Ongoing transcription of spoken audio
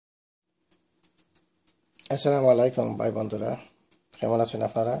আসসালামু আলাইকুম ভাই বন্ধুরা, কেমন আছেন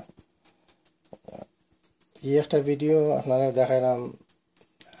আপনারা? এই একটা ভিডিও আপনারা দেখালাম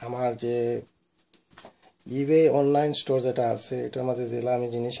আমার যে ইবে অনলাইন স্টোর যেটা আছে এটার মধ্যে যেগুলো আমি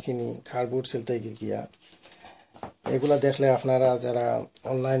জিনিস কিনি কার্ডবোর্ড সেল থেকে গিয়া এগুলা দেখলে আপনারা যারা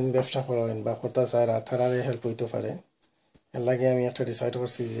অনলাইন ব্যবসা করেন বা করতে চায় তারা হেল্প হইতে পারে। এর লাগে আমি একটা ডিসাইড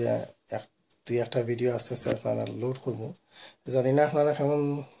করছি যে দুই একটা ভিডিও আস্তে আস্তে আপনারা লোড করবো। জানি না আপনারা কেমন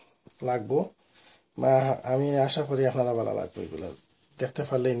লাগবো, বা আমি আশা করি আপনারা ভালো লাগবে। এগুলো দেখতে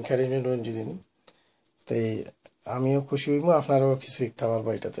পারলে এনকারেজমেন্ট হন যদি, তাই আমিও খুশি হইব, আপনারাও কিছু শিখতে পারবো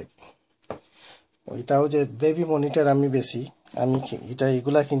এটা থেকে। ওইটাও যে বেবি মনিটর আমি বেশি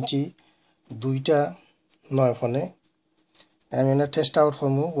এগুলা কিনছি 2টা 9 ফোনে। আমি এনে টেস্ট আউট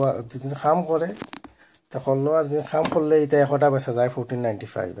করবো, যেদিন কাম করে তা করলো, আর যদি কাম করলে এটা 1টা বেচা যায়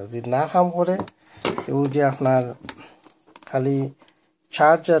 1495। যদি না কাম করে তো ওই যে আপনার খালি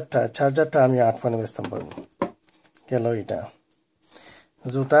চার্জারটা আমি 8 ফোনে বেচতাম পারবো গেল। এটা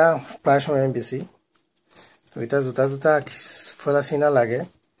জুতা প্রায় সময় আমি বেশি, তো এটা জুতা ফেলা চিনা লাগে।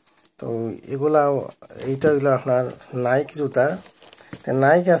 তো এইগুলো আপনার নাইক জুতা,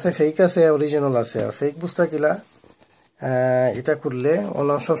 নাইক আছে, ফেক আছে, অরিজিনাল আছে। আর ফেক বুঝতে কিলা এটা করলে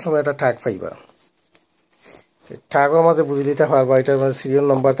অন্য সবসময় একটা ট্যাগ পাইবা, ট্যাগের মাঝে বুঝে দিতে পারবা, এটার মাঝে সিরিয়াল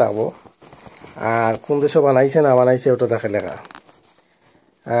নম্বর থাকবো, আর কোন দেশে বানাইছে না বানাইছে ওটা দেখে লেখা,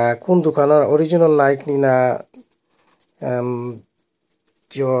 আর কোন দোকানের অরিজিনাল নাইক নি না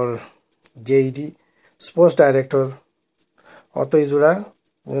your JD স্পোর্টস ডাইরেক্টর অত জোড়া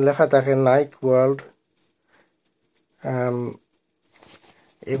লেখা থাকে নাইক ওয়ার্ল্ড।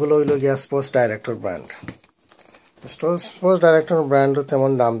 এগুলো হইল গিয়া sports director brand. Sports director brand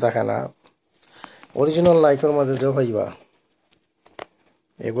তেমন দাম থাকে না, অরিজিনাল নাইকের মধ্যে যে পাইবা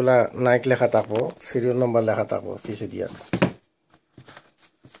এগুলা নাইক লেখা থাকবো, সিরিয়াল নম্বর লেখা থাকবো পিছে দিয়া।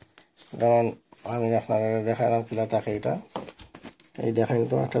 যেমন আমি আপনারা দেখালাম কিলা থাকে এটা, এই দেখেন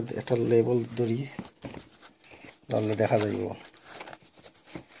তো একটা লেবেল ধরি ধরলে দেখা যাইব।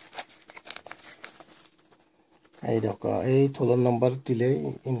 এই দেখো, এই তোলার নম্বর দিলে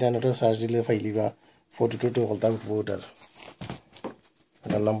ইন্টারনেটে সার্চ দিলে পাইলিবা 42 হলতা উঠবো, ওটার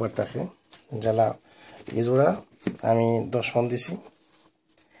নম্বর থাকে। জ্বালা এই জোড়া আমি 10 ফোন দিছি।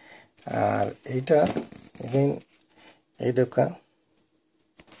 আর এইটা এই দেখা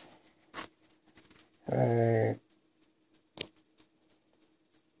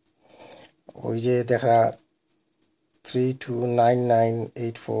ওই যে দেখা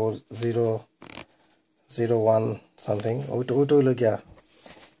 3299840001 সামথিং, ওইটা হইল গিয়া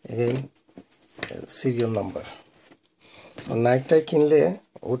এগেইন সিরিয়াল নাম্বার। নাইকটাই কিনলে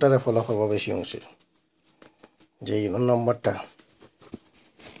ওটারে ফলো করবো বেশি অংশে, যে নম্বরটা,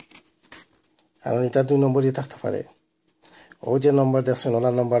 কারণ এটা 2 নম্বরই থাকতে পারে। ও যে নম্বর দেখছেন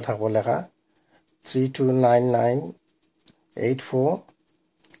ওনার নম্বর থাকবো লেখা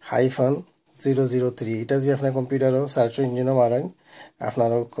 329984-003। এটা যে আপনার কম্পিউটারও সার্চ ইঞ্জিনও মারেন, আপনার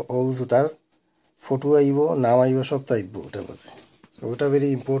ও জুতার ফটো আইব, নাম আইব, সব আইব ওটার মধ্যে। ওটা ভেরি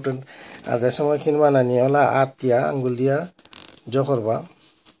ইম্পর্টেন্ট। আর যে সময় কিনবা না নিয়ে ওলা দিয়া আঙ্গুল দিয়া করবা,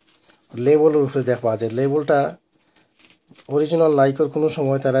 লেবলের উপরে দেখবা যে লেবলটা অরিজিনাল নাইকের কোনো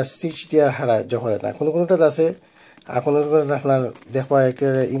সময় তারা স্টিচ দিয়া হারায় করে না, কোনোটা আছে। আর কোনো আপনার দেখবা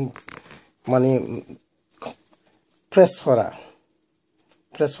একেবারে মানে প্রেস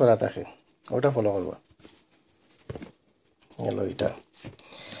করা থাকে, ওটা ফলো করবা গেল। এটা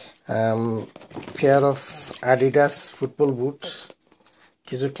pair of Adidas football boots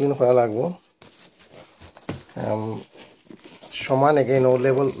কিছু ক্লিন করা লাগবো। সমান এগেইন ও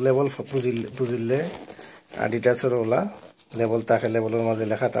লেবল বুঝিলে অ্যাডিডাসের ওলা লেবল থাকে, লেবলের মাঝে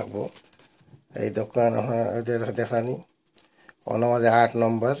লেখা থাকবো। এই দোকান দেখানি ওনার মাঝে 8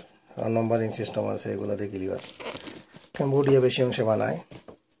 নম্বর সিস্টেম আছে, এগুলো দেখে লিবা। ক্যাম্বোডিয়া বেশি অংশে বানায়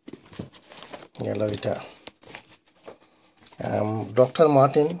গেল। এটা ডক্টর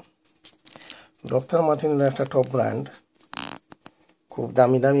মার্টিন একটা টপ ব্র্যান্ড, খুব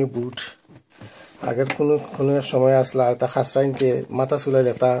দামি বুট। আগের কোনো এক সময় আসলা তা খাসরাইনতে মাথা চুলাই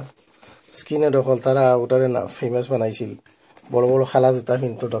যেতা স্কিনে দখল, তারা ওটারে না ফেমাস বানাইছিল। বড় খালা জুতা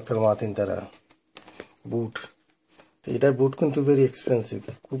কিন্তু ডক্টর মার্টিন তারা বুট। তো এটা বুট কিন্তু ভেরি এক্সপেন্সিভ,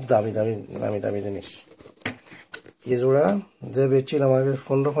 খুব দামি জিনিস। এই জোড়া যে বেচছিল আমার কাছে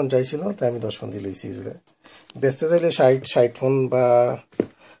 15 ফোন চাইছিল, তাই আমি 10 ফোন দিয়ে লইছি। এই জোড়া বেচতে চাইলে 60 ফোন বা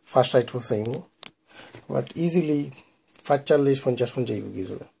 60 ফোন চাইব, বাট ইজিলি 40-50 ফোন চাইব কি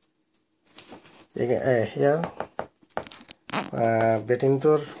জোড়া। হেয়ার বেটিং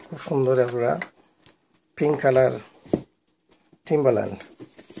তোর খুব সুন্দর জোড়া, পিঙ্ক কালার টিম্বারল্যান্ড।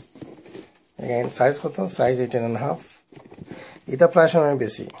 সাইজ কত? সাইজ 8.5। এটা প্রায় সময়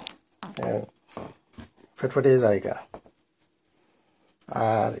বেশি ফেটফেটে জায়গা।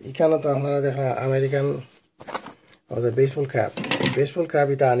 আর এখানে তো আপনারা দেখা আমেরিকান বেসবল ক্যাপ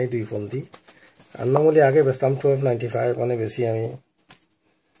এটা আনি 2 পন্দি। আর নর্মালি আগে বেচতাম 12.95, মানে বেশি আমি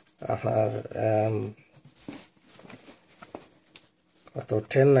আপনার কত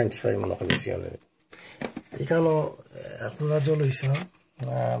 10.95 মনে হয় বেশি অনেক। এখানেও এতটা জল হয়েছিলাম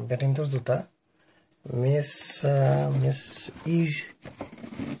ব্যাটিংটোর জুতা মিস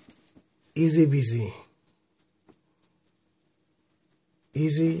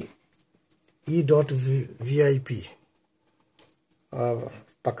ইজি VIP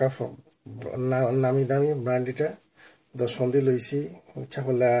পাকা নামি দামি ব্র্যান্ড। এটা 10 পন্দি লইছি, ইচ্ছা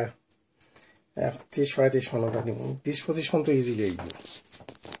করলে 30-35 মনটা দিব, 20-25 মন তো ইজিলি আইব।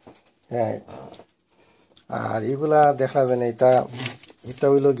 হ্যাঁ, আর এগুলা দেখা যায় না। এটা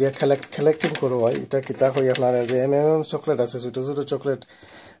হইল গিয়া কালেক্টিং করো হয়। এটা কিতা হয় আপনার যে চকলেট আছে, ছোট ছোট চকলেট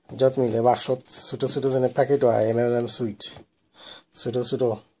যত মিলে বাক্সত ছোট ছোট যেন প্যাকেট হয় সুইট, ছোট ছোট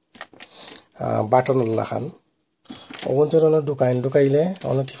বাটন খান ওগুন ধরনের ঢুকাইলে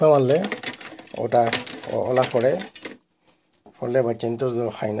অনেক টিপা মারলে ওটা ওলা পড়লে বাচ্চান তো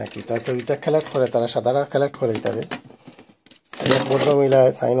খাই না কি তাই তো এটা কালেক্ট করে, তারা সাদারা কালেক্ট করে এটারে বড় মিলায়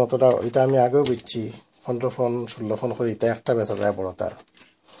তাই অতটা। এটা আমি আগেও বেচছি 15 ফোন 16 ফোন করে, এটা একটা বেচা যায় বড় তার।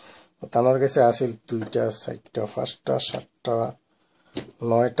 তার কাছে আসিল 2টা 4টা 5টা 7টা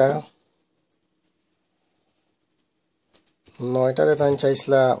 9টারে তাই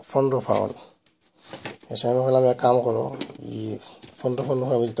চাইছিলা 15 পাউন্ড। এসে আমি বললাম এক কাম করো, 15 ফোন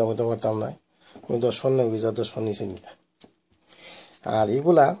আমি দিতে পারতাম না, আমি 10 ফোন নেবি, 10 ফোন নিচে নিয়ে। আর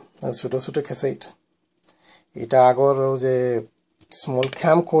এগুলা ছোট ছোট ক্যাসেট, এটা আগর যে স্মল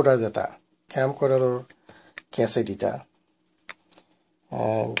ক্যামকোর্ডার যেটা ক্যামকোর্ডারের ক্যাসেট এটা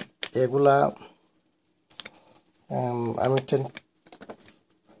এগুলা আমি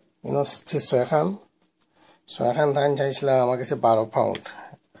 6খান ধান চাইছিলাম, আমার কাছে 12 পাউন্ড।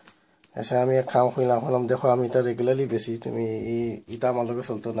 এসে আমি এক খাম হইলাম দেখো আমি এটা রেগুলারলি বেশি, তুমি ইটা আমার লোকে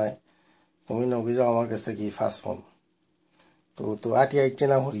চলতো নাই, তুমি নবী যাও আমার কাছ থেকে 5 ফোন। তো আটি আইছে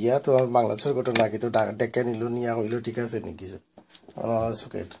না হরিয়া, তো আমার বাংলাদেশের ঘটনা কি তো ডেকে নিল, নিয়া হইলো ঠিক আছে নাকি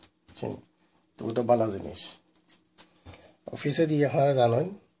সকেট, তো ওটা ভালো জিনিস। অফিসে দিয়ে আপনারা জানেন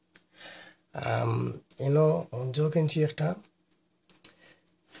এনো জো কিনছি একটা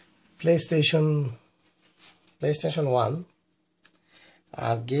প্লেস্টেশন 1,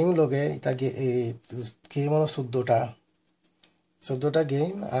 আর গেম লগে এটা গেম হলো 14টা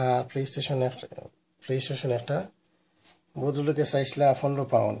গেম। আর প্লেস্টেশন একটা বদলুকে চাইছিলা 15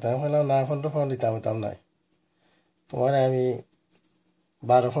 পাউন্ড। তাই বললাম না 15 পাউন্ড দিতাম নাই, তোমার আমি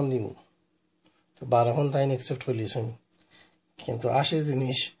 12 ফোন দিব। তো 12 ফোন তাই একসেপ্ট করলিছেন। কিন্তু আসের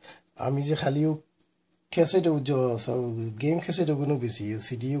জিনিস আমি যে খালিও ক্যাসেট গেম ক্যাসেট ওগুলো বেশি,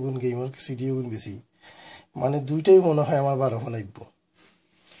 সিডি ওগুন গেমের সিডি ওগুন বেশি, মানে দুইটাই মনে হয় আমার 12 ফোন আইব।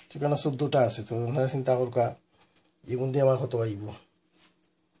 ঠিক আছে 14টা আছে, তো চিন্তা করকা এগুন দিয়ে আমার কত আইব।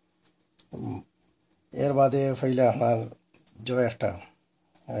 এর বাদে ফাইলে আপনার একটা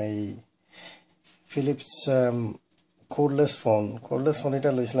এই ফিলিপস কোর্ডলেস ফোন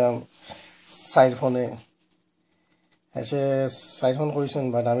এটা লইছিলাম 4 ফোনে। এসে 4 ফোন কইছেন,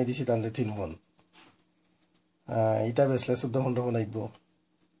 বাট আমি দিছি তাহলে 3 ফোন। এটা বেচলে 14-15 ফোন আইব।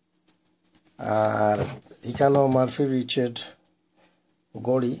 আর এখানেও মার্ফি রিচার্ড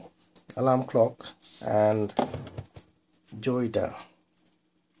ঘড়ি, অ্যালার্ম ক্লক অ্যান্ড জয়টা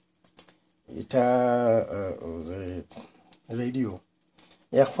এটা রেডিও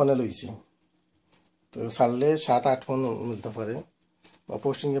 1 ফোনে লইছি। তো ছাড়লে 7-8 ফোন মিলতে পারে, বা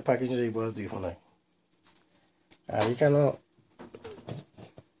পোস্টিংয়ে প্যাকেজে যাইব 2 ফোনে। আর এখানেও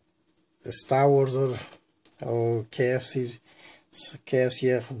স্টার ওয়ার্সের ও KFC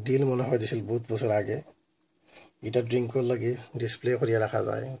ডিল মনে হয় দিছিল বহুত বছর আগে। এটা ড্রিঙ্কর লাগে ডিসপ্লে করিয়া রাখা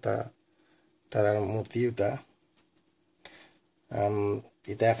যায়, তার মূর্তি ওটা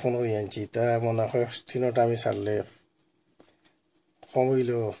এটা 1 ফোন হয়ে আনছি। এটা মনে হয় 3টা আমি ছাড়লে কম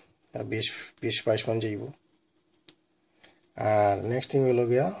হইলেও 20-22 ফোন যাইব। আর নেক্সট থিং হলো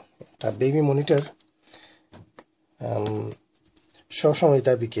গিয়া একটা বেবি মনিটর, সবসময়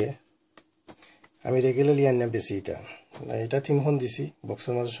এটা বিকে, আমি রেগুলারলি আনিয়া বেশি। এটা 3 ফোন দিছি,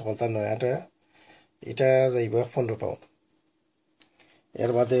 বক্সের মাঝে সকলটা নয়াটা, এটা যাইব 15 পাউন্ড।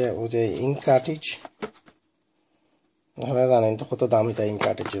 এর বাদে ও যে ইঙ্ক কার্টিজ, আপনারা জানেন তো কত দাম এটা ইঙ্ক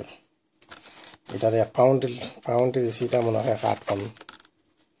কার্টিজের। এটার 1 পাউন্ডে দিছি, এটা মনে হয় 8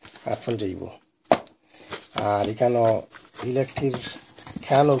 ফোন যাইব। আর এখানেও ইলেকট্রিক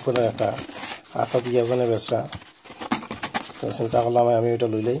ফ্যান উপরে একটা 8 দিয়ে ওখানে বেসরা, তো চিন্তা করলাম আমি ওইটা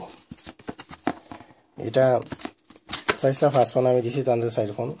লইলাই। এটা চাইছিলাম 5 ফোন, আমি দিছি তাদের 4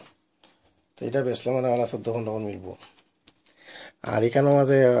 ফোন। তো এটা বেচলে মানে আমার 14-15 মন মিলবো। আর এখানের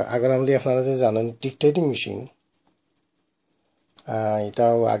মাঝে আগর আমলি আপনারা যে জানেন টিকটাইটিং মেশিন,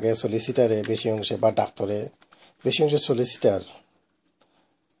 এটাও আগে সলিসিটারে বেশি অংশে বা ডাক্তারে বেশি অংশে সলিসিটার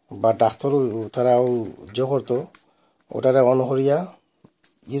বা ডাক্তারও তারাও জো করতো ওটারে অনহরিয়া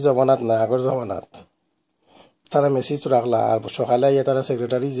জমানাত না আগর জমানাত তারা মেসেজ তো রাখলা আর সকালে আইয়া তারা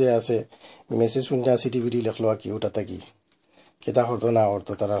সেক্রেটারি যে আছে মেসেজ শুনতে সিটি ভিডি লেখলো আর কি ওটা থাকি কেটা করতো না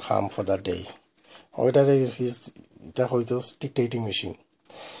করতো তারা খাম ফর দ্য ডে ওইটারে এটা হয়তো টিকটাইটিং মেশিন।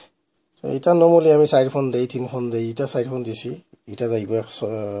 এটা নর্মালি আমি 4 ফোন দেই 3 ফোন দেই, এটা 4 ফোন দিছি, এটা যাইব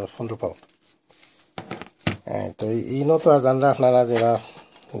 15 পাউন্ড। তো এই তো আর জানরা আপনারা যারা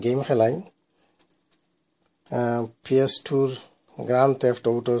গেম খেলাই PS2 গ্র্যান্ড থেফট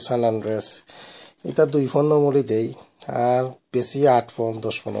অটো সান আন্ড্রেস এটা 2 ফোন নর্মালি দেই আর বেশি 8 ফোন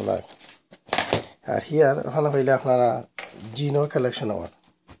 10 ফোন লাগে। আর হিয়ার ওখানে হইলে আপনারা জিনোর কালেকশন আমার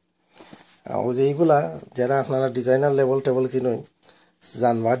ও যে এইগুলা যারা আপনারা ডিজাইনার লেভেল টেবল কিনুন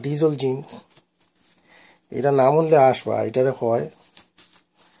জানবা ডিজেল জিন্স এটা নাম উনলে আসবা এটারে হয়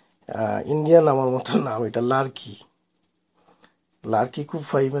ইন্ডিয়ান আমার মতো নাম এটা লার্কি লার্কি খুব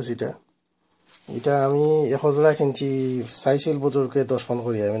ফেমাস এটা। এটা আমি 1 জোড়া কিনছি চাইছিল বদরকে 10 ফোন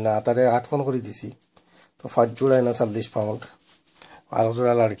করি আমি না তারে 8 ফোন করে দিছি তো 5 জোড়ায় না 40 পাউন্ড 12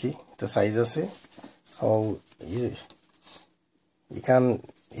 জোড়া লার্কি এটা সাইজ আছে। ও এখান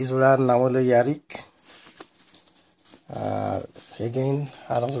এই জোড়ার নাম হলো ইয়ারিক আর এগেইন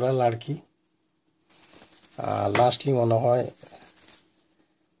 12 জোড়া লার্কি আর লাস্টলি মনে হয়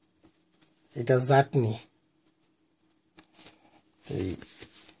এটা জাটনি।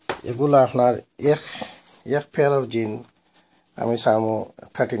 এগুলো আপনার এক পেয়ার অফ জিন আমি চামো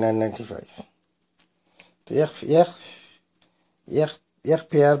 39.95। তো এক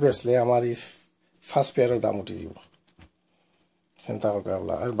পেয়ার বেচলে আমার এই ফার্স্ট পেয়ারের দাম উঠে যাব চিন্তা করবে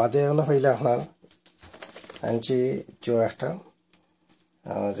আপনার। আর বাদে এখনো হইলে আপনার আনছি যে একটা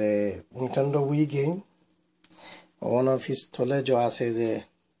যে নিটান্ড we game one of his থলে যে আছে যে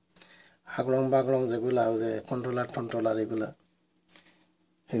আগরং বাগরং যেগুলা যে কন্ট্রোলার এগুলা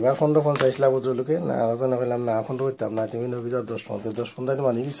এবার 15 ফোন চাইছিলা ভদ্রলোকে না আলোচনা করলাম না 15 করতাম না তুমি নবীজার 10 ফোন তাই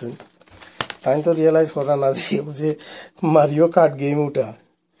মানি দিছুন তাই তো রিয়েলাইজ করা না যে মারিও কার্ড গেম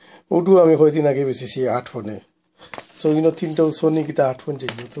ওটু আমি কয়দিন আগে বেচেছি 8 ফোনে। সো ইনো 3টা সোনি কিটা 8 ফোন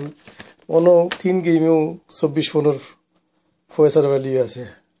চাইছি তো অন্য 3 গেমেও 24 ফোনের পয়সার ভ্যালু আছে।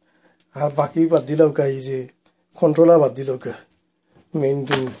 আর বাকি বাদ দিলেও কাই যে কন্ট্রোলার বাদ দিলেও কা মেইন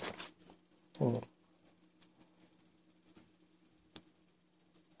থিং।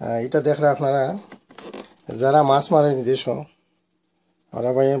 এটা দেখলে আপনারা যারা মাছ মারেন দেশ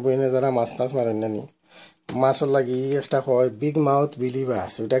ওরা ভাইয়া বইনে যারা মাছ টাছ মারেন নানি মাছর লাগি একটা হয় বিগ মাউথ বিলি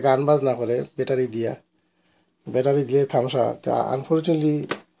বাস ওইটা গান বাজ না করে ব্যাটারি দিলে থামসা তা আনফর্চুনেটলি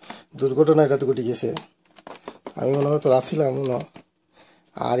দুর্ঘটনা এটা তো ঘটে গেছে আমি মনে হয় তো আসছিলাম না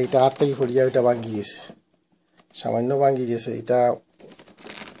আর এটা আটটাই ফরিয়া ওইটা ভাঙ্গি গেছে সামান্য ভাঙ্গি গেছে।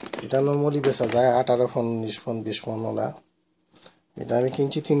 এটা নর্মালি বেচা যায় 18 ফোন 19 ফোন 20 ফোন ওলা এটা আমি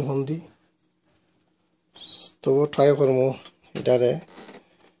কিনছি 3 ফোন দি তবু ট্রাই করবো এটারে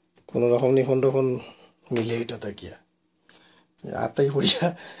কোনো রকম 15 ফোন মিলে এটা থাকিয়া আটটাই ফরিয়া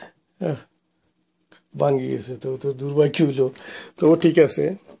ভাঙ্গি গেছে তো দুর্ভাগ্য হইল তবু ঠিক আছে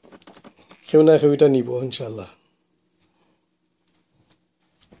কেউ না কেউ এটা নিব ইনশাল্লাহ।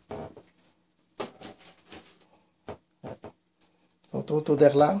 তো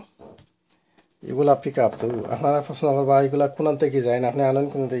দেখলাম এগুলা পিক আপ তো আপনারা প্রশ্ন করবা এগুলা কোন থেকে যায় না আপনি আনেন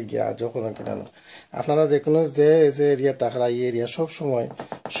কোন থেকে গিয়া যখন কিনা আপনারা যে কোনো যে এরিয়া তাকরা এই এরিয়া সব সময়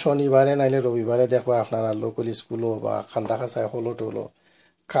শনিবারে নাইলে রবিবারে দেখবা আপনারা লোকাল স্কুলও বা খান্দা খাঁচায় হলো টলো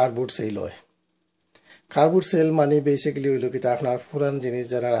কার্ডবোর্ড সেল হয়। কার্ডবোর্ড সেল মানে বেসিক্যালি হইল কি আপনার পুরান জিনিস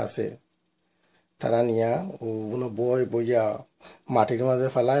যারা আছে তারা নিয়া কোনো বইয়া মাটির মাঝে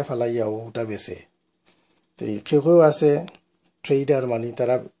ফালাইয়া ওটা বেছে তো কেউ আছে ট্রেডার মানে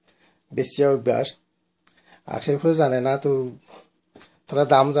তারা বেশি অভ্যাস আর কেউ জানে না তো তারা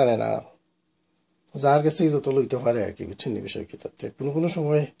দাম জানে না যার কাছে যত লইতে পারে আর কি বুঝছেন বিষয় কি তাতে কোনো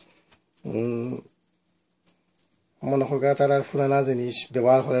সময় মনে করা তারা পুরানা জিনিস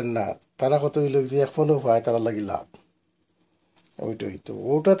ব্যবহার করেন না তারা কত হইল যে এখনো হয় তারা লাগি লাভ ওইটাই তো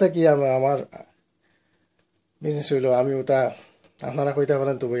ওটা থেকে আমার বিজনেস হইলো আমি ওটা আপনারা কইতে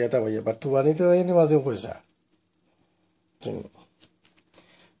পারেন তো বইয়া বাট তুবানি তো এনে মাঝেও পয়সা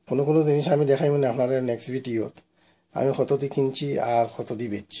কোনো জিনিস আমি দেখাই মানে আপনারা নেক্সট ভিডিওত আমি কত দিয়ে কিনছি আর কত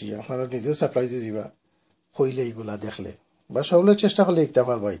দিয়ে বেচছি আপনারা নিজেও সারপ্রাইজে যাবা হইলে এইগুলা দেখলে বা সবগুলো চেষ্টা করলে দেখতে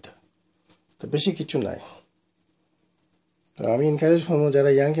পারবা এটা তো বেশি কিছু নাই। তো আমি এনকারেজ করবো যারা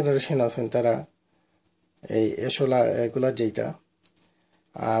ইয়াং জেনারেশন আছেন তারা এই এগুলা যেটা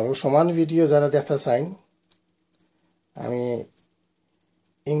আর ও সমান ভিডিও যারা দেখতে চাই, আমি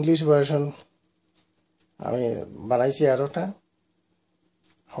ইংলিশ ভার্সন আমি বানাইছি আরোটা,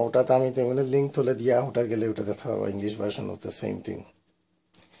 ওটাতে আমি তেমনি লিঙ্ক তুলে দিয়া ওটা গেলে ওটা দেখতে পারবো। English version of the same thing.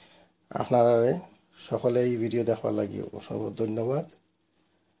 আপনারা সকলে এই ভিডিও দেখবার লাগি অসংখ্য ধন্যবাদ।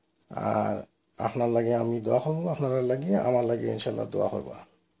 আর আপনার লাগে আমি দোয়া করবো, আপনারা লাগে আমার লাগে ইনশাল্লাহ দোয়া করবা।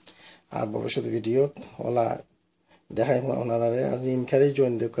 আর ভবিষ্যৎ ভিডিও ওলা দেখাই আপনারা ইনকারেজ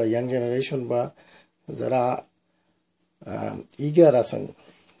জয়েন দেখা ইয়াং জেনারেশন বা যারা ইগার আছেন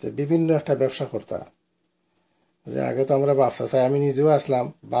যে বিভিন্ন একটা ব্যবসা করতা, যে আগে তো আমরা ব্যবসা চাই, আমি নিজেও আসলাম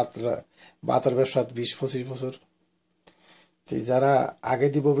বাতের ব্যবসা 20-25 বছর। যারা আগে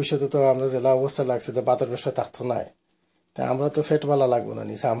দি ভবিষ্যতে তো আমরা জেলা অবস্থা লাগছে যে বাতের ব্যবসা থাকতো নাই, তা আমরা তো ফেটবালা লাগবো না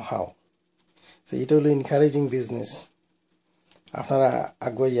নি সামহাও। এটা হলো ইনকারেজিং বিজনেস। আপনারা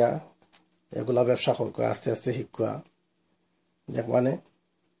আগুয়া এগুলা ব্যবসা করবো, আস্তে আস্তে শিখুয়া দেখ মানে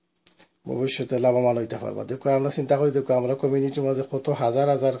ভবিষ্যতে লাভবান হইতে পারবা। দেখো আমরা চিন্তা করি, দেখো আমরা কমিউনিটির মাঝে কত হাজার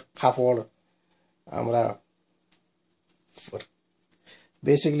হাজার কাপড় আমরা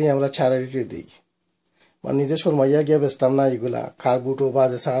বেসিক্যালি আমরা ছাড়াইতে দিই, বা নিজে শর্মাইয়া গিয়া বেচতাম না। এগুলা খার বুটো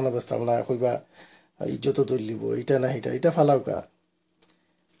বাজে সাগানো বেচতাম না, কইবা ইজ্জত তুলিব এটা না এটা ফালাওকা।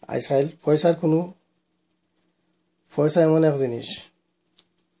 আইসাইল পয়সার কোনো পয়সা এমন এক জিনিস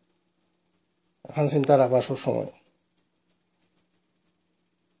এখন চিন্তা রাখবা সব সময়।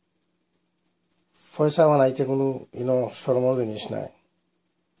 পয়সা বানাইতে কোনো শরমের জিনিস নাই।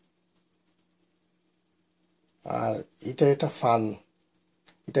 আর এটা একটা ফান,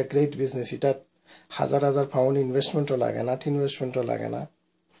 এটা গ্রেট বিজনেস। এটা হাজার হাজার পাউন্ড ইনভেস্টমেন্টও লাগে না, ইনভেস্টমেন্টও লাগে না।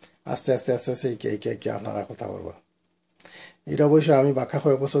 আস্তে আস্তে আস্তে আস্তে কে আপনারা কথা বলবো। এটা অবশ্যই আমি বাঁকা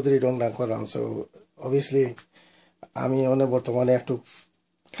কয়েক বছর ধরে রং ডাং করলাম। সো অবভিয়াসলি আমি বর্তমানে একটু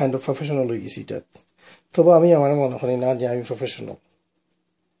কাইন্ড অফ প্রফেশনাল হয়ে গেছি এটা। তবু আমি আমার মনে করি না যে আমি প্রফেশনাল।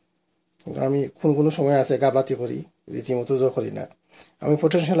 আমি কোনো সময় আছে গাবলাতি করি, রীতিমতো জো করি না। আমি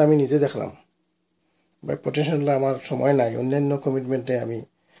পটেনশিয়াল আমি নিজে দেখলাম, বাট পটেনশিয়াল আমার সময় নাই, অন্যান্য কমিটমেন্টে আমি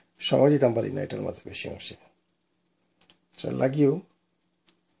সময় দিতাম পারি না এটার মাঝে বেশি অংশে। লাগিও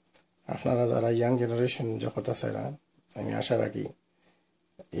আপনারা যারা ইয়াং জেনারেশন যখন চাইরা, আমি আশা রাখি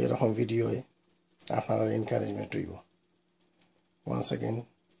এরকম ভিডিওয়ে আপনারা এনকারেজমেন্ট হইব। ওয়ান্স এগেন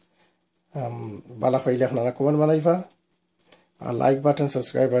বালা পাইলে আপনারা কমেন্ট বানাইবা, আর লাইক বাটন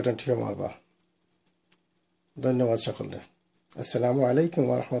সাবস্ক্রাইব বাটন ঠিক মারবা। ধন্যবাদ সকলে। আসসালামু আলাইকুম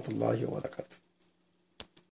ওয়া রাহমাতুল্লাহি ওয়া বারাকাতুহু।